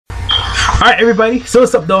Alright everybody, so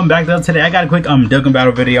what's up though? I'm back though today. I got a quick Dokkan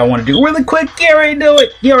battle video I want to do really quick. You already know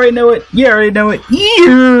it. You already know it. You already know it.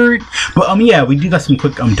 Yeah. But yeah, we do got some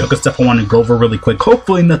quick Dokkan stuff I want to go over really quick.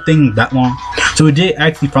 Hopefully nothing that long. So we did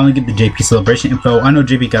actually finally get the JP celebration info. I know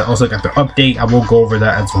JP also got their update. I will go over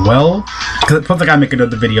that as well. Plus I gotta make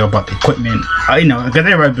another video about the equipment. You know, because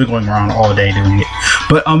everybody's been going around all day doing it.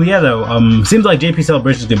 But yeah though, seems like JP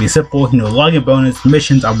celebration is gonna be simple. You know, login bonus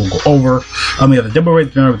missions I will go over. We have the double raid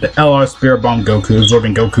spinner with the LR Spirit Bomb Goku,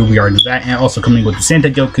 absorbing Goku. We already did that, and also coming with the Santa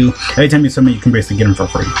Goku. Every time you summon, you can basically get them for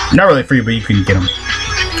free. Not really free, but you can get them.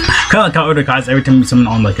 Kind of like how Elder Kai's, every time you summon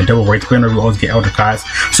on like a double raid spinner, we always get Elder Kai's.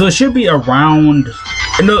 So it should be around.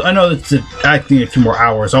 I know it's actually a few more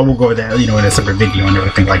hours. So I will go over that, you know, in a separate video and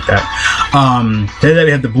everything like that. Then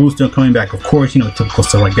we have the Blue Stone coming back, of course, you know, typical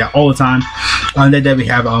stuff like that all the time. Then we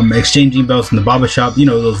have exchanging bells from the Baba Shop. You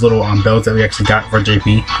know, those little bells that we actually got for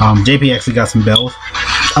JP. JP actually got some bells.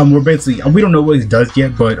 We're basically, we don't know what he does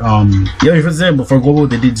yet, but yeah, for example, for Global,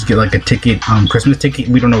 they did just get like a ticket, Christmas ticket.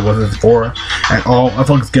 We don't know what it's for at all. I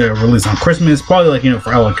thought it's gonna release on Christmas, probably like, you know,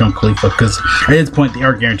 for Dokkan Khalifa, because at this point they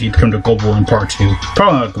are guaranteed to come to Global in part 2,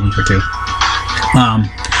 probably like a week or 2.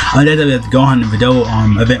 And then we have the Gohan and Videl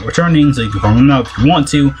event returning, so you can farm them out if you want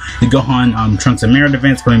to. The Gohan Trunks and Merit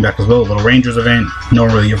events coming back as well. Little Rangers event. No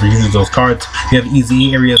one really ever uses those cards. You have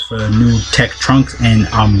easy areas for the new Tech Trunks and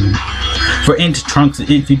for Int Trunks,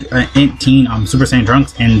 Int Teen Super Saiyan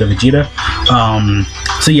Trunks and the Vegeta.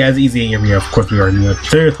 So yeah, it's easy area. Of course, we already knew that.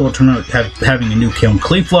 Third World Tournament having a new Kiln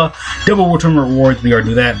Khalifa. Double World Tournament rewards, we already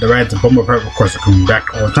do that. The Rads and Bumble Prep, of course, are coming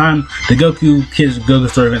back all the time. The Goku Kids Goku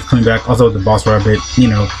Story events coming back. Also the Boss Rabbit, you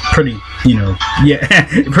know, pretty, you know, yeah,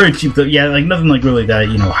 pretty cheap though. Yeah, like nothing like really that,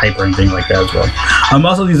 you know, hype or anything like that as well.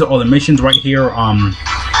 Also these are all the missions right here.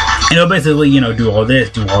 You know, basically, you know, do all this,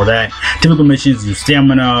 do all that. Typical missions, do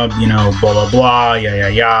stamina, you know, blah blah blah,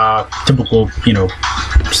 yeah. Typical, you know,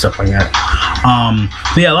 stuff like that.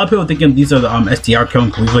 But yeah, a lot of people thinking these are the STR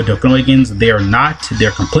Kiln Khalifa Dokkan Legends. They are not.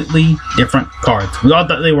 They're completely different cards. We all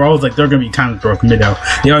thought they were always like they're gonna be times broken mid-out.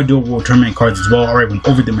 They are dual world tournament cards as well. Already went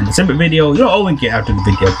over them in the separate video. You know, I'll link it after the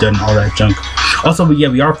video done, all that junk. Also, yeah,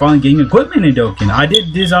 we are finally getting equipment in Dokkan. I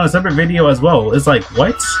did this on a separate video as well. It's like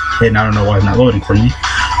what? And I don't know why it's not loading for me.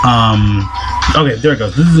 Okay, there it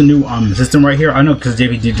goes. This is a new system right here. I know because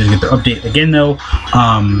JP did just get the update again though.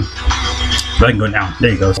 But I can go down.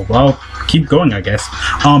 There you go. Well, keep going, I guess.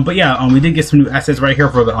 But yeah, we did get some new assets right here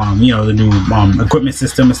for the you know, the new equipment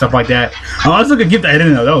system and stuff like that. I was looking to get that. I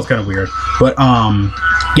didn't know that was kind of weird. But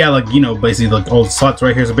yeah, like, you know, basically like all the slots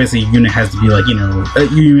right here. So basically, a unit has to be like, you know, a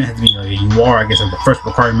unit has to be like a UR. I guess is the first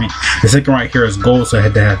requirement. The second right here is gold, so I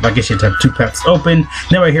had to have, I guess you had to have 2 packs open.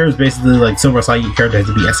 Then right here is basically like silver slot character has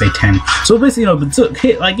to be SA10. So basically, you know, but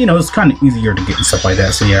hit like, you know, it's kind of easier to get and stuff like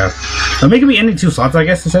that. So yeah, make it be any 2 slots. I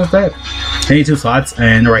guess it says that any 2 slots,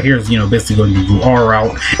 and right here is, you know, basically going to the UR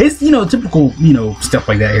route. It's, you know, typical, you know, stuff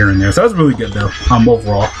like that here and there. So that's really good though.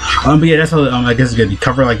 Overall. But yeah, that's how I guess it's gonna be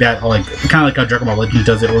covered like that, or like kind of like how DragonBallZ Legends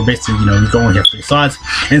does it, or basically, you know, you can only have 3 slots,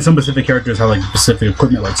 and some specific characters have like specific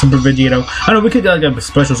equipment, like Super Vegeta. I know we could get like a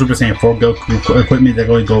special Super Saiyan 4 Goku equipment that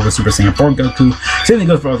only go over Super Saiyan 4 Goku. Same thing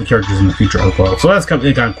goes for other characters in the future as well. So that's kind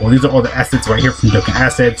of cool. These are all the assets right here from Dokkan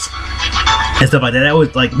Assets and stuff like that. That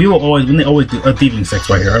was like people always, when they always do a thieving 6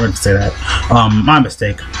 right here. I meant to say that. My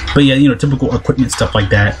mistake. But yeah, you know, typical equipment stuff like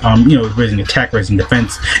that. You know, raising attack, raising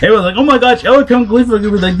defense. Everyone's like, oh my gosh, Dokkan Khalifa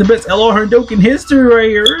could be like the best LR in Dokkan history right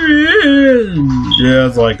here. Yeah,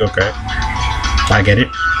 it's like, okay, I get it.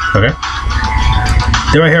 Okay.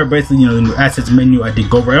 Then right here, basically, you know, the new assets menu I did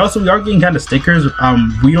go over. Also, we are getting kind of stickers.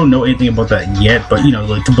 We don't know anything about that yet, but you know,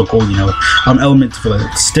 like typical, you know, elements for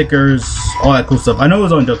like stickers, all that cool stuff. I know it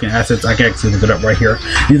was on Dokkan Assets. I can actually look it up right here.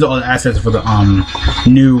 These are all the assets for the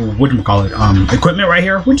new whatchamacallit equipment right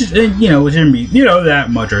here, which is, you know, which shouldn't be, you know, that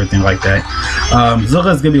much or anything like that. So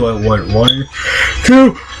it's gonna be like what 1,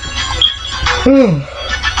 2.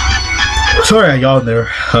 Sorry, y'all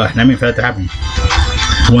there. That means for that to happen.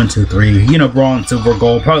 1, 2, 3, you know, bronze, silver,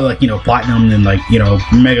 gold, probably like, you know, platinum and like, you know,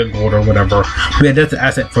 mega gold or whatever. But yeah, that's the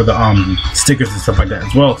asset for the stickers and stuff like that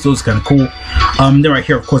as well. So it's kind of cool. Then right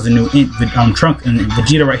here, of course, the new Trunk and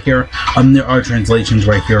Vegeta right here. There are translations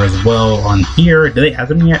right here as well on here. Did they add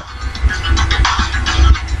them yet?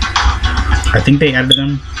 I think they added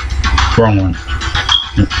them. Wrong one.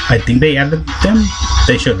 I think they added them.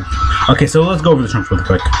 They should have. Okay, so let's go over the Trunks really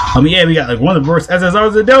quick. Yeah, we got like one of the worst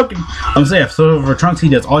SSRs in Dokkan. So yeah, so for Trunks, he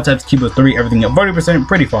does all types, keyboard 3, everything at 40%,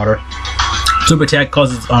 pretty fodder. Super attack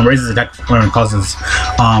causes raises attack and causes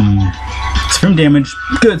Scrim damage,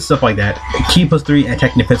 good stuff like that. Ki +3,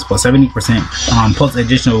 attack and defense +70%, plus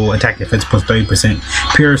additional attack defense +30%.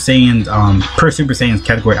 Pure Saiyan's, per Super Saiyan's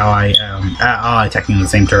category ally, ally attacking in the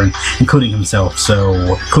same turn, including himself.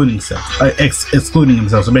 So excluding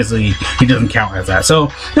himself. So basically, he doesn't count as that.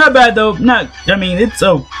 So not bad though. I mean, it's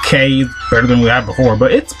okay. It's better than we had before,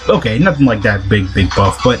 but it's okay. Nothing like that big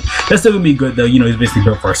buff, but that's still gonna be good though. You know, he's basically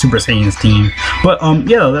built for a Super Saiyan's team. But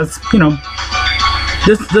yeah, that's, you know,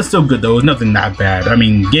 that's still good though. It's nothing that bad. I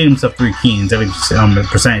mean, getting himself 3 Ki and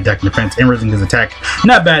 70% attack and defense and raising his attack,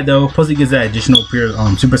 not bad though. Plus he gets that additional pure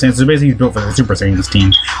Super Saiyan. So basically he's built for the Super Saiyan's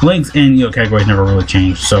team. Links and, you know, categories never really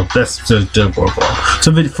changed, so that's just overall.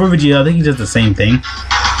 So for Vegeta, I think he does the same thing.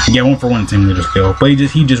 Yeah, 1-for-1 singular skill, but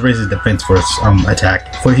he just raises defense for his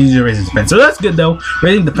attack. He just raises defense, so that's good though.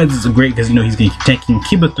 Raising defense is great because, you know, he's going to keep taking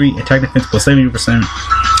Ki +3, attack defense +70%.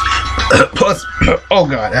 Plus, oh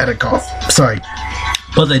god, I had a cough. Sorry.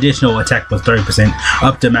 Plus additional attack +30%,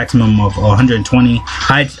 up to maximum of 120.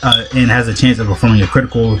 Height and has a chance of performing a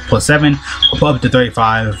critical +7, up to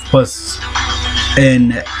 35. Plus,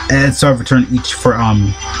 and at start of turn each for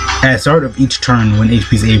at start of each turn when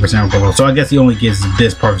HP is 80% or below. So I guess he only gets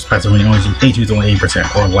this part of his passive when HP is only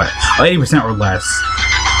 80% or less. 80% or less.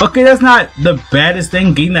 Okay, that's not the baddest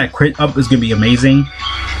thing. Getting that crit up is gonna be amazing.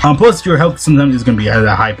 Plus your health sometimes is gonna be at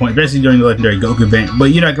a high point, especially during the legendary Goku event.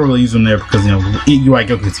 But you're not gonna really use them there because, you know, UI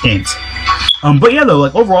Goku's int. But yeah, though,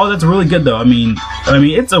 like overall, that's really good though. I mean,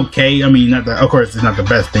 it's okay. I mean, not that, of course, it's not the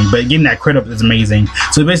best thing, but getting that crit up is amazing.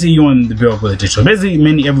 So basically, you want to build with additional, basically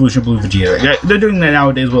mini evolution blue Vegeta. They're doing that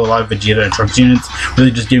nowadays with a lot of Vegeta and Trunks units,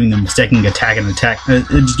 really just giving them stacking attack and attack,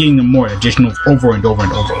 just giving them more additional over and over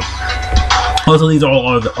and over. Also, these are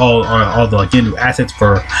all the like new assets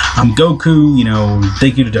for Goku. You know,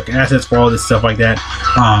 thank you to Dokkan assets for all this stuff like that.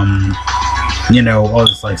 You know, all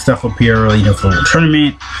this like stuff up here, you know, for the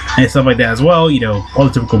tournament and stuff like that as well. You know, all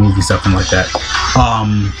the typical movie stuff and like that.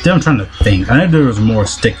 Then I'm trying to think. I know there was more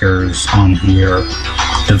stickers on here.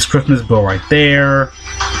 There's Christmas bill right there.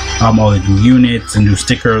 All the new units and new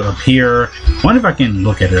stickers up here. I wonder if I can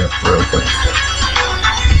look at it real quick.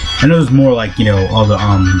 I know there's more like, you know, all the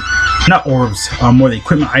not orbs, more the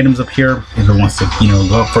equipment items up here. If it wants to, you know,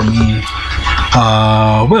 go up for me.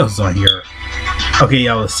 What else is on here? Okay,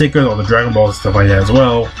 yeah, all the stickers, all the DragonBallZ stuff like that as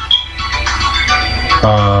well.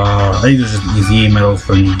 I think there's just easy medals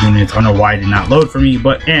for new units. I don't know why it did not load for me,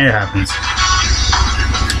 but it happens.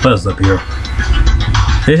 What else is up here?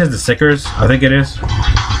 This has the stickers, I think it is.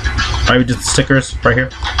 Maybe just the stickers right here.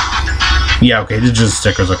 Yeah, okay, it's just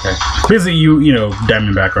stickers, okay. Basically, you know,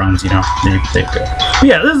 diamond backgrounds, you know, they good. But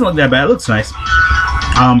yeah, it doesn't look that bad, it looks nice.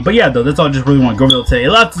 But yeah, though, that's all I just really want to go over today.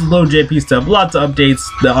 Lots of low JP stuff, lots of updates.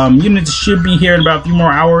 The units should be here in about a few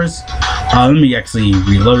more hours. Let me actually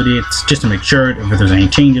reload it just to make sure if there's any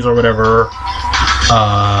changes or whatever.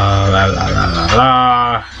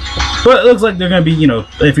 But it looks like they're gonna be, you know,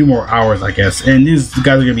 a few more hours, I guess. And these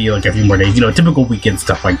guys are gonna be like a few more days, you know, typical weekend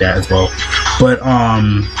stuff like that as well. But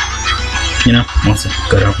you know, once it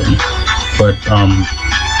got out for me. But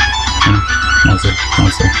you know, once it.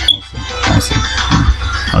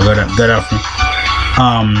 I'll go out for me.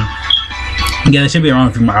 Yeah, they should be around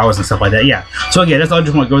a few more hours and stuff like that. Yeah. So again, that's all I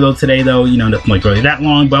just want to go though today though. You know, nothing like really that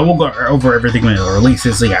long, but we'll go over everything when it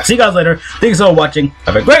releases. So yeah, see you guys later. Thanks for watching.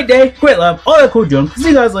 Have a great day, great love, all that cool junk. See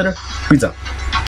you guys later. Peace out.